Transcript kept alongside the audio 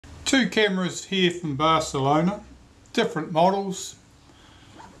Two cameras here from Barcelona, different models,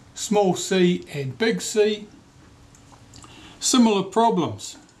 small C and big C, similar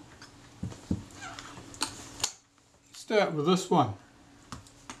problems. Start with this one.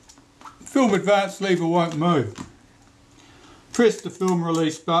 Film advance lever won't move. Press the film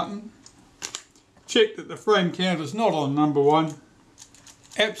release button. Check that the frame count is not on number 1.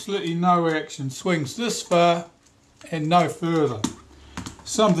 Absolutely no action. Swings this far and no further.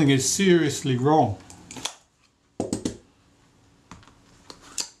 Something is seriously wrong.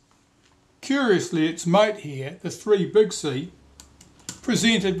 Curiously, its mate here, the 3 big C,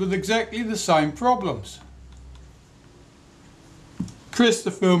 presented with exactly the same problems. Press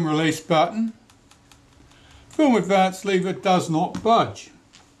the film release button. Film advance lever does not budge.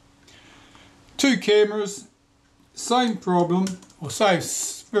 Two cameras, same problem, or say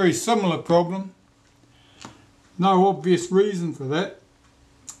very similar problem. No obvious reason for that.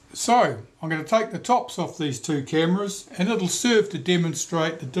 So I'm going to take the tops off these two cameras, and it'll serve to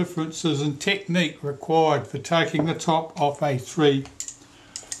demonstrate the differences in technique required for taking the top off a 3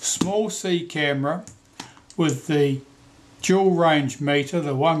 small C camera with the dual range meter,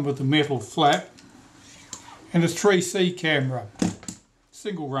 the one with the metal flap, and a 3C camera,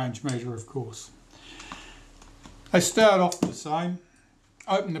 single range meter of course. They start off the same.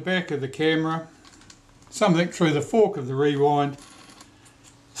 Open the back of the camera, something through the fork of the rewind,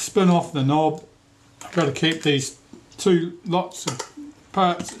 spin off the knob. I've got to keep these two lots of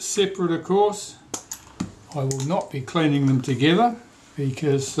parts separate of course. I will not be cleaning them together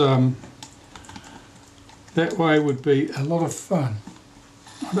because that way would be a lot of fun.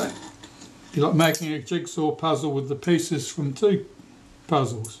 Be like making a jigsaw puzzle with the pieces from 2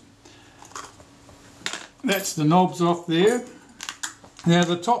 puzzles. That's the knobs off there. Now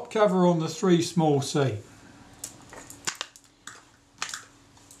the top cover on the 3 small C.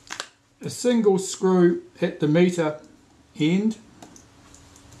 A single screw at the meter end.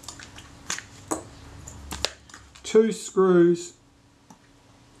 2 screws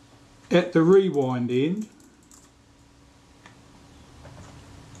at the rewind end.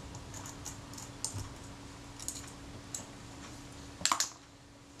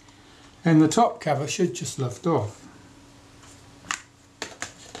 And the top cover should just lift off.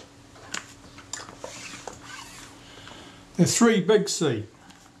 The 3 big C,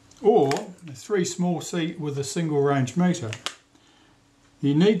 or the 3 small C with a single range meter.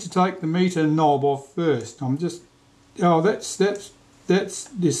 You need to take the meter knob off first. There's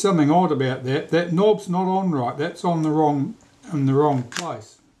something odd about that. That knob's not on right. That's on the wrong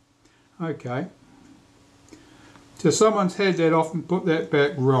place. Okay. So someone's had that off and put that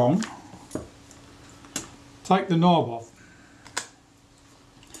back wrong. Take the knob off.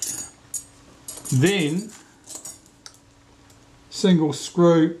 Then single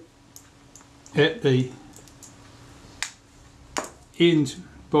screw at the end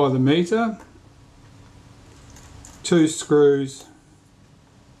by the meter, 2 screws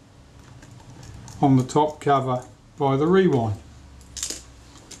on the top cover by the rewind.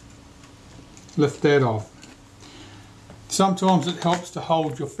 Lift that off. Sometimes it helps to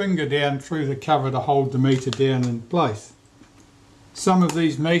hold your finger down through the cover to hold the meter down in place. Some of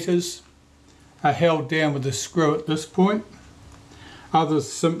these meters are held down with a screw at this point.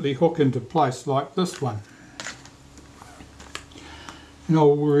 Others simply hook into place like this one. And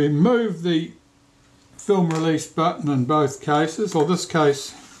I'll remove the film release button in both cases. Or this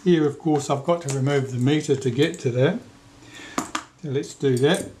case here of course I've got to remove the meter to get to that. So let's do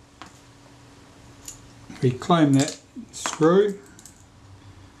that. Reclaim that screw.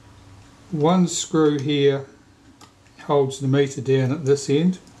 1 screw here holds the meter down at this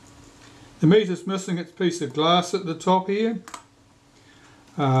end. The meter's missing its piece of glass at the top here.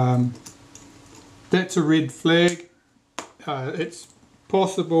 That's a red flag. It's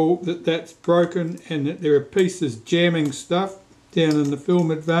possible that that's broken and that there are pieces jamming stuff down in the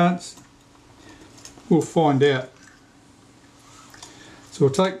film advance. We'll find out. So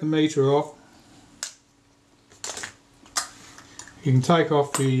we'll take the meter off. You can take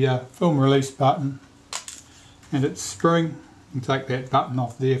off the film release button and its spring, and take that button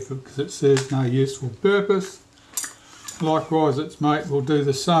off there because it serves no useful purpose. Likewise its mate will do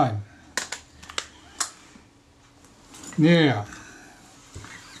the same. Now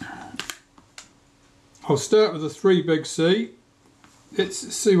I'll start with the 3 big C. Let's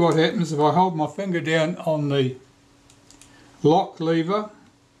see what happens if I hold my finger down on the lock lever.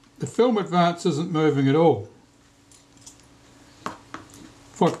 The film advance isn't moving at all.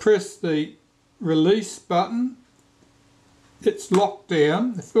 If I press the release button, it's locked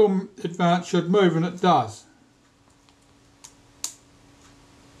down. The film advance should move, and it does.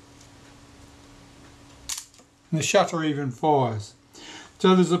 and the shutter even fires.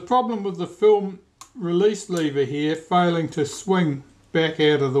 So there's a problem with the film release lever here failing to swing back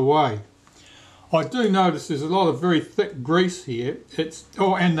out of the way. I do notice there's a lot of very thick grease here.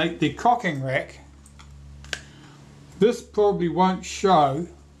 And the cocking rack, this probably won't show.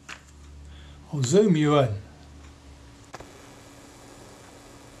 I'll zoom you in.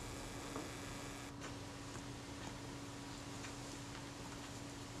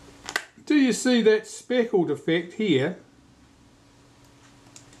 Do you see that speckled effect here?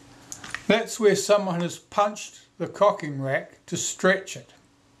 That's where someone has punched the cocking rack to stretch it,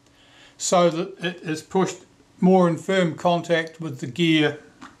 so that it is pushed more in firm contact with the gear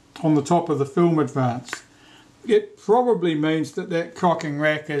on the top of the film advance. It probably means that that cocking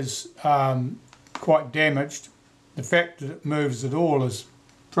rack is quite damaged. The fact that it moves at all is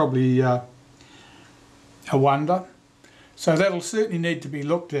probably a wonder. So that'll certainly need to be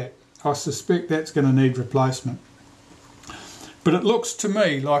looked at. I suspect that's going to need replacement. But it looks to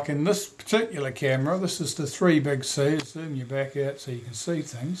me like in this particular camera, this is the 3 big C, I'll zoom you back out so you can see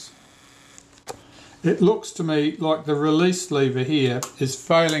things. It looks to me like the release lever here is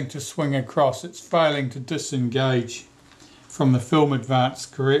failing to swing across. It's failing to disengage from the film advance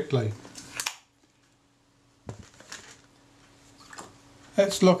correctly.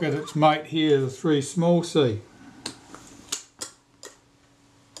 Let's look at its mate here, the 3 small c.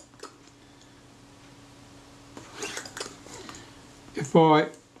 If I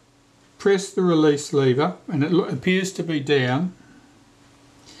press the release lever and it appears to be down,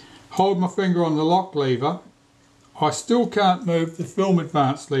 hold my finger on the lock lever, I still can't move the film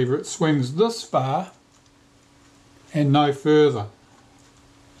advance lever. It swings this far and no further.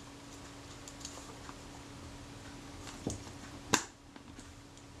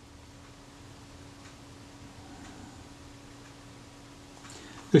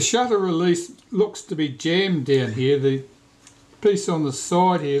 The shutter release looks to be jammed down here. The piece on the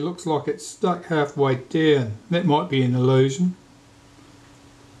side here looks like it's stuck halfway down. That might be an illusion.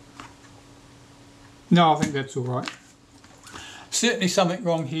 No, I think that's alright. Certainly something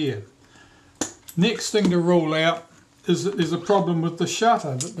wrong here. Next thing to rule out is that there's a problem with the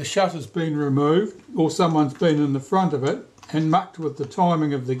shutter, that the shutter's been removed or someone's been in the front of it and mucked with the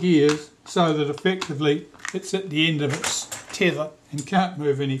timing of the gears so that effectively it's at the end of its tether and can't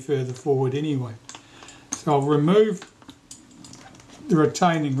move any further forward anyway. So I'll remove the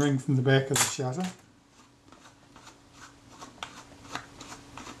retaining ring from the back of the shutter.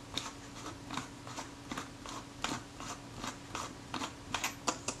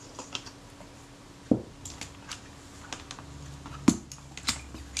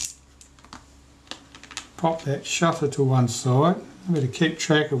 Pop that shutter to one side. I'm going to keep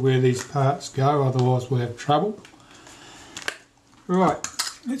track of where these parts go, otherwise we'll have trouble. Right,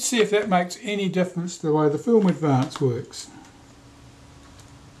 let's see if that makes any difference to the way the film advance works.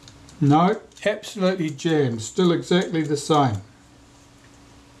 No, absolutely jammed, still exactly the same.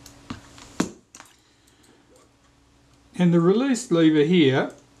 And the release lever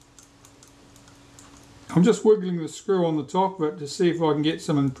here, I'm just wiggling the screw on the top of it to see if I can get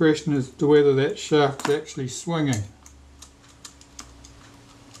some impression as to whether that shaft's actually swinging.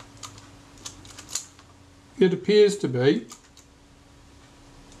 It appears to be.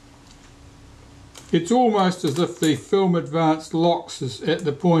 It's almost as if the film advance locks at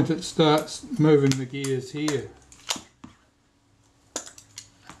the point it starts moving the gears here.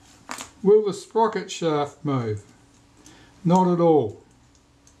 Will the sprocket shaft move? Not at all.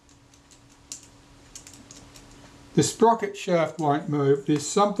 The sprocket shaft won't move. There's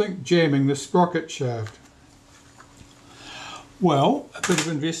something jamming the sprocket shaft. Well, a bit of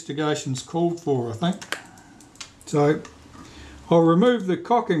investigation's called for, I think. So I'll remove the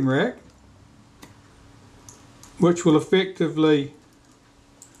cocking rack, which will effectively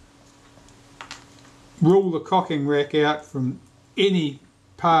rule the cocking rack out from any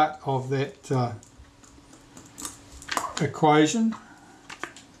part of that equation.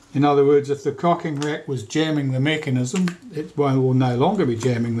 In other words, if the cocking rack was jamming the mechanism, it will no longer be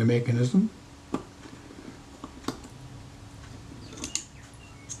jamming the mechanism.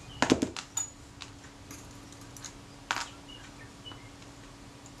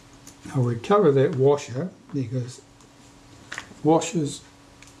 I'll recover that washer because washers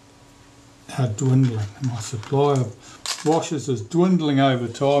are dwindling. My supply of washers is dwindling over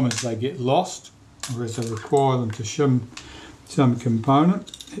time as they get lost or as I require them to shim some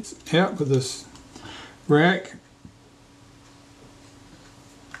component. It's out with this rack.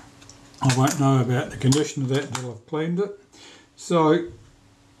 I won't know about the condition of that until I've cleaned it. So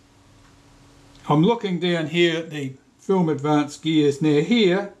I'm looking down here at the film advance gears. Now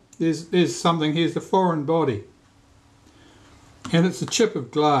here, there's something, here's the foreign body. and it's a chip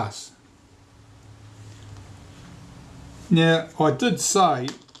of glass. Now, I did say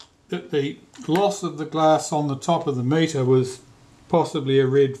that the loss of the glass on the top of the meter was possibly a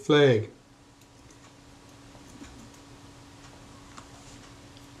red flag.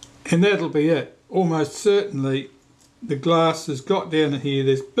 And that'll be it. Almost certainly the glass has got down here,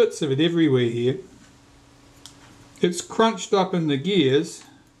 there's bits of it everywhere here. It's crunched up in the gears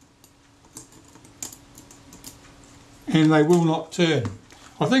and they will not turn.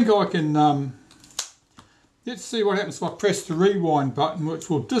 I think I can, let's see what happens if I press the rewind button, which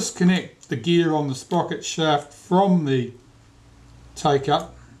will disconnect the gear on the sprocket shaft from the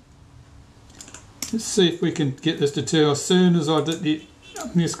take-up. Let's see if we can get this to turn. As soon as I did it,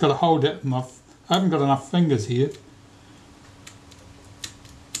 I've just got to hold it. I haven't got enough fingers here.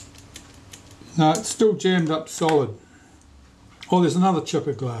 No, it's still jammed up solid. Oh, there's another chip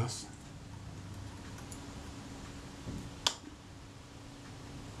of glass.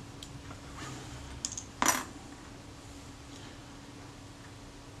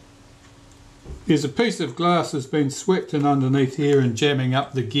 There's a piece of glass that's been swept in underneath here and jamming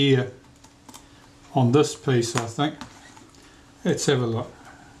up the gear on this piece, I think. Let's have a look.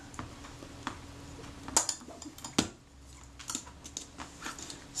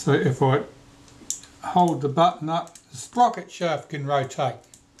 So if I hold the button up, the sprocket shaft can rotate.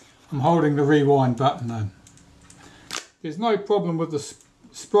 I'm holding the rewind button in. There's no problem with the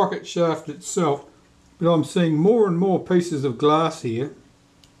sprocket shaft itself, but I'm seeing more and more pieces of glass here.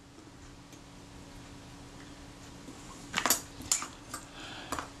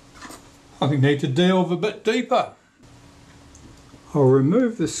 I think I need to delve a bit deeper. I'll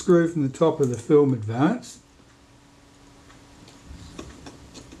remove the screw from the top of the film advance.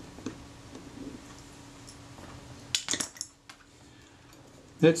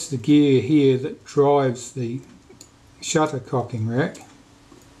 That's the gear here that drives the shutter cocking rack.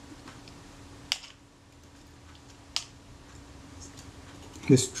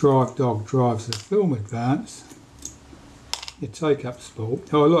 This drive dog drives the film advance. Your take-up spool.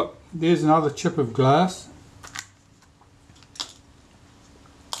 Oh look, there's another chip of glass.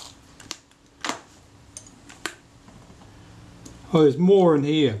 Oh, there's more in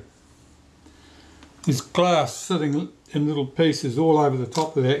here. There's glass sitting in little pieces all over the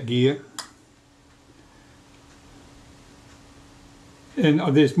top of that gear. And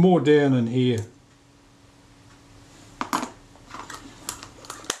there's more down in here.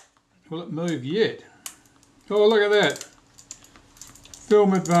 Will it move yet? Oh, look at that.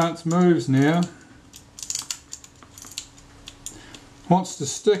 Film advance moves now. Wants to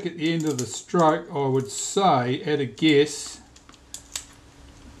stick at the end of the stroke. I would say, at a guess,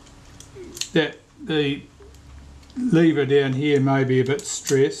 that the lever down here may be a bit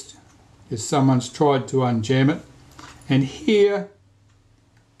stressed as someone's tried to unjam it, and here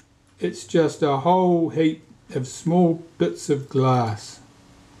it's just a whole heap of small bits of glass.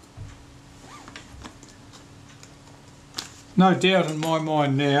 No doubt in my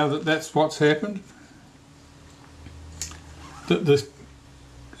mind now that that's what's happened, that the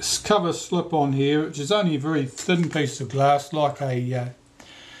cover slip on here, which is only a very thin piece of glass, like a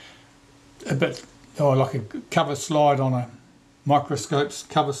bit, or like a cover slide on a microscope,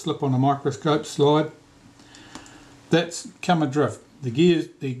 cover slip on a microscope slide, that's come adrift.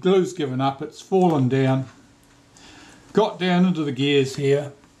 The glue's given up, it's fallen down, got down into the gears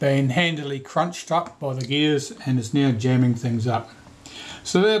here, been handily crunched up by the gears, and is now jamming things up.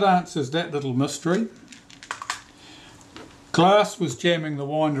 So that answers that little mystery. Glass was jamming the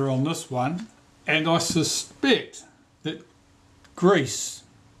winder on this one, and I suspect that grease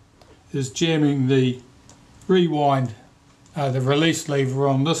is jamming the rewind, the release lever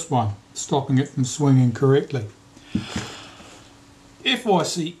on this one, stopping it from swinging correctly. If I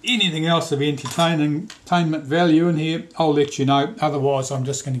see anything else of entertainment value in here, I'll let you know. Otherwise, I'm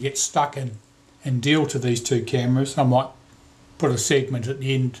just going to get stuck in and deal to these two cameras. I might put a segment at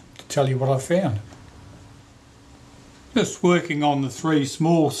the end to tell you what I found. Just working on the 3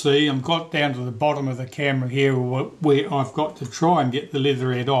 small C. I've got down to the bottom of the camera here where I've got to try and get the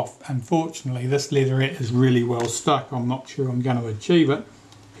leatherette off. Unfortunately, this leatherette is really well stuck. I'm not sure I'm going to achieve it.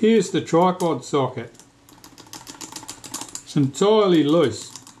 Here's the tripod socket. It's entirely loose.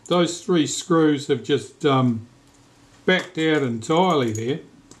 Those 3 screws have just backed out entirely there.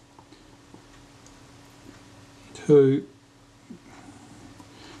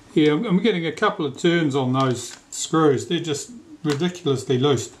 Yeah, I'm getting a couple of turns on those screws. They're just ridiculously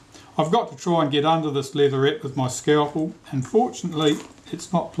loose. I've got to try and get under this leatherette with my scalpel. Unfortunately,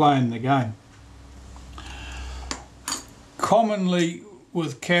 it's not playing the game. Commonly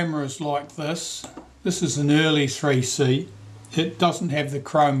with cameras like this is an early 3C, it doesn't have the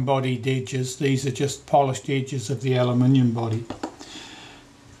chrome bodied edges. These are just polished edges of the aluminium body.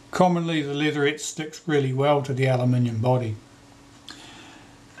 Commonly the leatherette sticks really well to the aluminium body.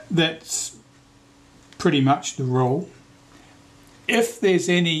 That's pretty much the rule. If there's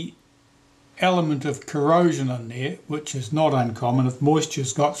any element of corrosion in there, which is not uncommon, if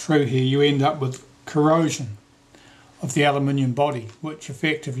moisture's got through here, you end up with corrosion of the aluminium body, which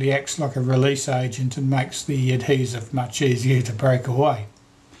effectively acts like a release agent and makes the adhesive much easier to break away.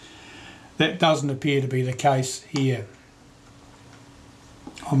 That doesn't appear to be the case here.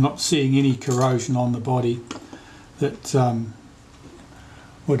 I'm not seeing any corrosion on the body that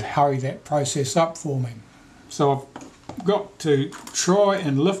would hurry that process up for me. So I've got to try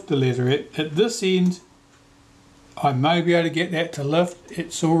and lift the leatherette. At this end I may be able to get that to lift.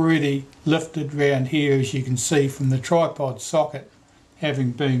 It's already lifted round here, as you can see from the tripod socket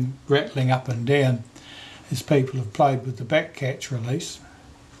having been rattling up and down as people have played with the back catch release.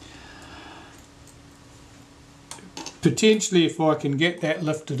 Potentially, if I can get that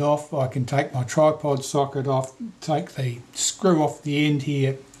lifted off, I can take my tripod socket off, take the screw off the end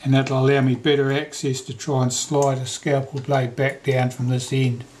here, and that'll allow me better access to try and slide a scalpel blade back down from this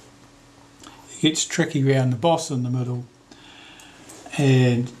end. It gets tricky around the boss in the middle,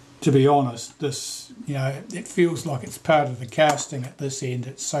 and to be honest, this, you know, it feels like it's part of the casting at this end.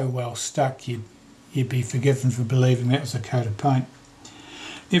 It's so well stuck, you'd be forgiven for believing that was a coat of paint.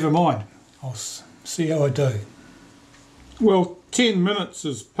 Never mind, I'll see how I do. Well, 10 minutes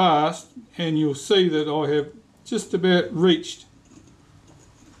has passed and you'll see that I have just about reached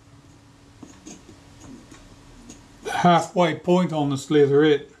the halfway point on this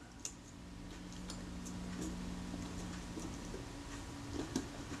leatherette.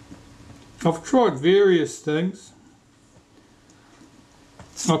 I've tried various things.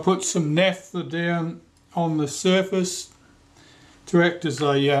 I put some naphtha down on the surface to act as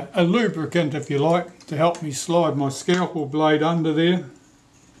a lubricant, if you like, to help me slide my scalpel blade under there.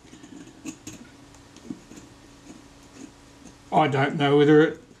 I don't know whether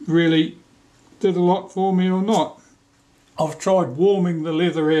it really did a lot for me or not. I've tried warming the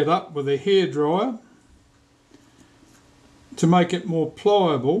leatherette up with a hairdryer to make it more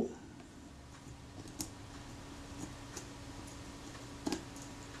pliable.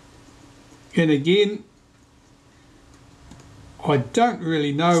 And again, I don't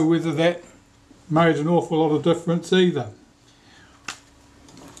really know whether that made an awful lot of difference either.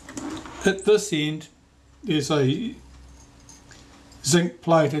 At this end there's a zinc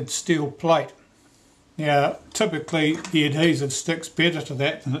plated steel plate. Now typically the adhesive sticks better to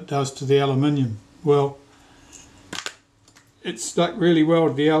that than it does to the aluminium. Well, it stuck really well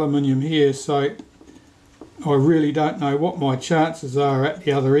to the aluminium here, so I really don't know what my chances are at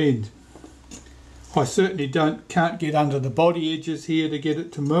the other end. I certainly can't get under the body edges here to get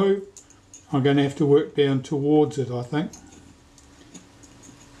it to move. I'm going to have to work down towards it, I think.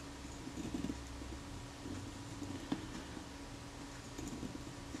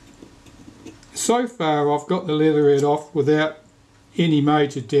 So far I've got the leatherette off without any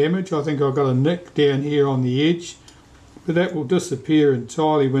major damage. I think I've got a nick down here on the edge, but that will disappear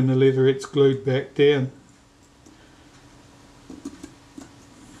entirely when the leatherette's glued back down.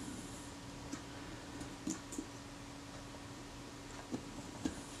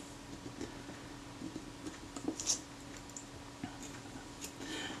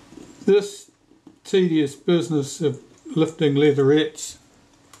 This tedious business of lifting leatherettes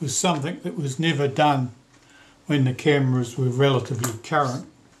was something that was never done when the cameras were relatively current,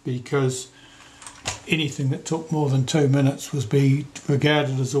 because anything that took more than 2 minutes was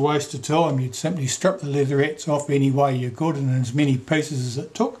regarded as a waste of time. You'd simply strip the leatherettes off any way you could and in as many pieces as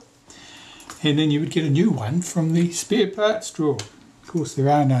it took, and then you would get a new one from the spare parts drawer. Of course there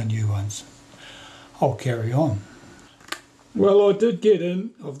are no new ones. I'll carry on. Well, I did get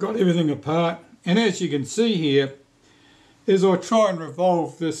in, I've got everything apart, and as you can see here, as I try and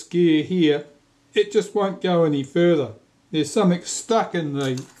revolve this gear here, it just won't go any further. There's something stuck in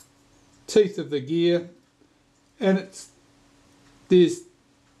the teeth of the gear, and it's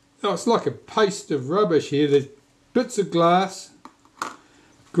like a paste of rubbish here. There's bits of glass,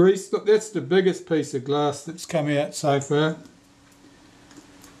 grease. Look, that's the biggest piece of glass that's come out so far.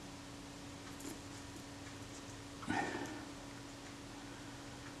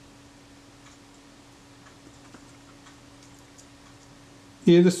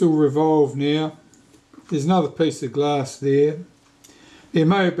 Yeah, this will revolve now. There's another piece of glass there. There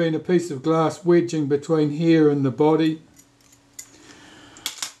may have been a piece of glass wedging between here and the body.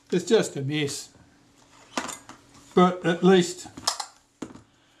 It's just a mess. But at least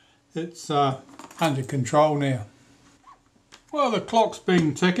it's under control now. Well, the clock's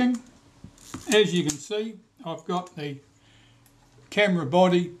been ticking. As you can see, I've got the camera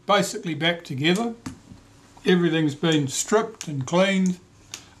body basically back together. Everything's been stripped and cleaned.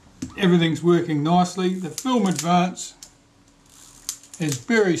 Everything's working nicely. The film advance is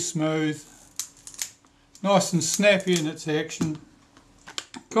very smooth, nice and snappy in its action.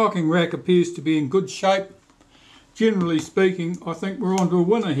 Cocking rack appears to be in good shape. Generally speaking, I think we're on to a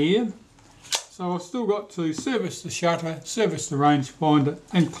winner here. So I've still got to service the shutter, service the rangefinder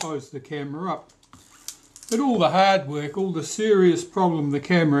and close the camera up. But all the hard work, all the serious problem the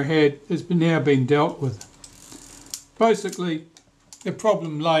camera had has now been dealt with. Basically, the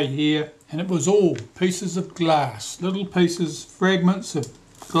problem lay here, and it was all pieces of glass, little pieces, fragments of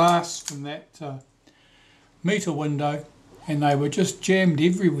glass from that meter window, and they were just jammed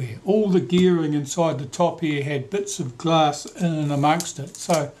everywhere. All the gearing inside the top here had bits of glass in and amongst it,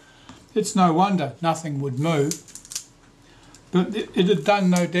 so it's no wonder nothing would move. But it had done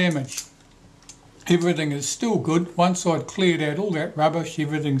no damage. Everything is still good. Once I'd cleared out all that rubbish,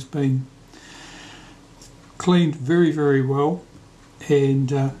 everything's been cleaned very, very well,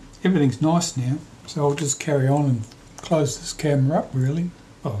 and everything's nice now. So I'll just carry on and close this camera up really.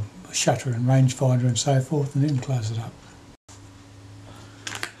 Well, shutter and rangefinder and so forth, and then close it up.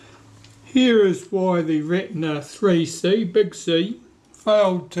 Here is why the Retina IIIc, big C,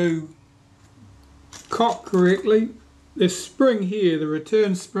 failed to cock correctly. This spring here, the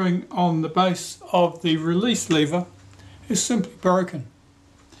return spring on the base of the release lever, is simply broken.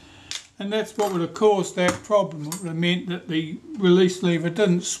 And that's what would have caused that problem. It would have meant that the release lever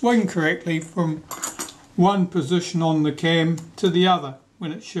didn't swing correctly from one position on the cam to the other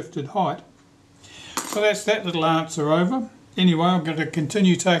when it shifted height. So that's that little answer over. Anyway, I'm going to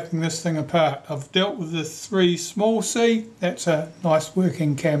continue taking this thing apart. I've dealt with the 3 small C. That's a nice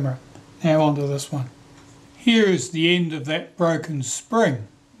working camera. Now onto this one. Here is the end of that broken spring,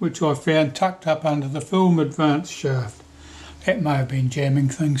 which I found tucked up under the film advance shaft. That may have been jamming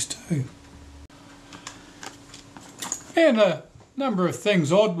things too. And a number of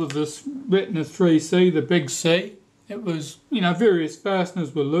things odd with this Retina IIIc, the big C. It was, various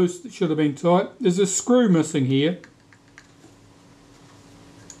fasteners were loose that should have been tight. There's a screw missing here.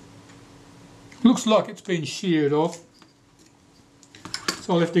 Looks like it's been sheared off.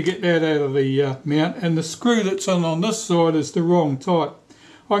 So I'll have to get that out of the mount. And the screw that's on this side is the wrong type.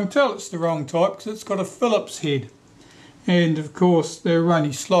 I can tell it's the wrong type because it's got a Phillips head. And of course there are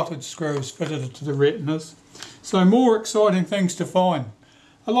only slotted screws fitted to the Retinas. So more exciting things to find.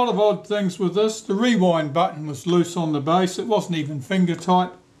 A lot of odd things with this. The rewind button was loose on the base. It wasn't even finger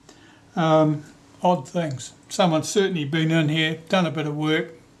tight. Odd things. Someone's certainly been in here, done a bit of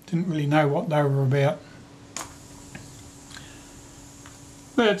work. Didn't really know what they were about.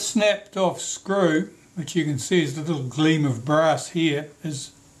 That snapped off screw, which you can see is the little gleam of brass here,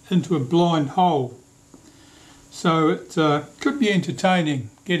 is into a blind hole. So it could be entertaining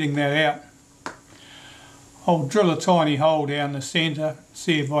getting that out. I'll drill a tiny hole down the centre,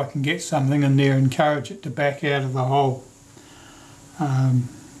 see if I can get something in there, encourage it to back out of the hole.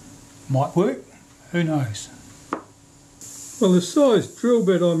 Might work, who knows. Well, the size drill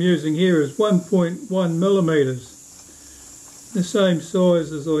bit I'm using here is 1.1 millimeters. The same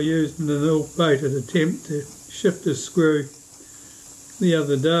size as I used in an ill-fated attempt to shift a screw the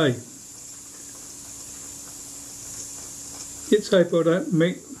other day. Let's hope I don't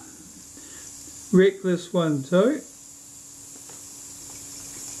wreck this one too.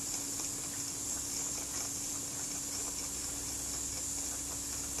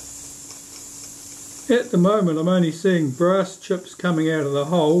 At the moment I'm only seeing brass chips coming out of the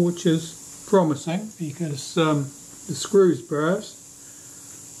hole, which is promising because the screw's brass.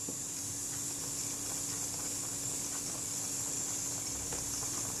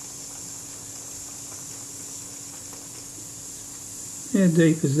 How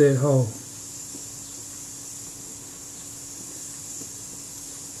deep is that hole?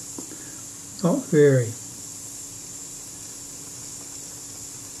 Not very.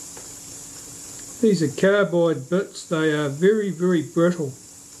 These are carbide bits. They are very, very brittle.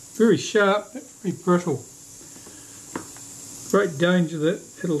 Very sharp, but very brittle. Great danger that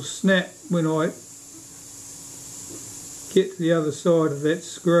it'll snap when I get to the other side of that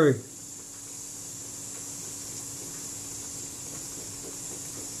screw.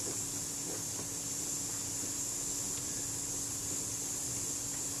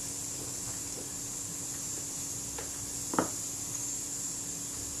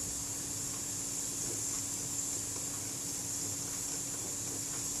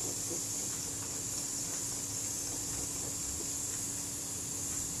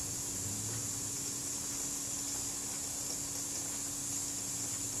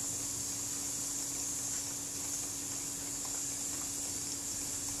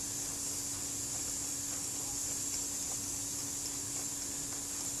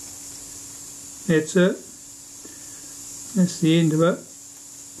 That's it. That's the end of it.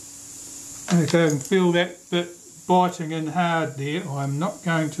 Okay, I can feel that bit biting in hard there. I'm not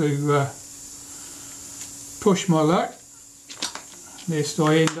going to push my luck, lest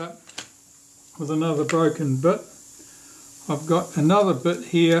I end up with another broken bit. I've got another bit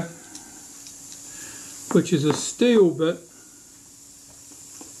here, which is a steel bit,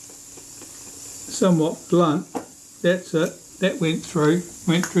 somewhat blunt. That's it. That went through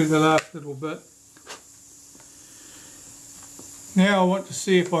the last little bit. Now I want to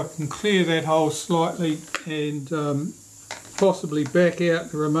see if I can clear that hole slightly and possibly back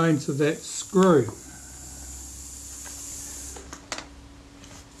out the remains of that screw.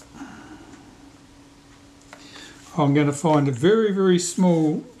 I'm going to find a very, very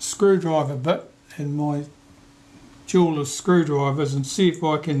small screwdriver bit in my jeweler's screwdrivers and see if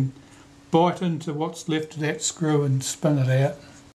I can bite into what's left of that screw and spin it out.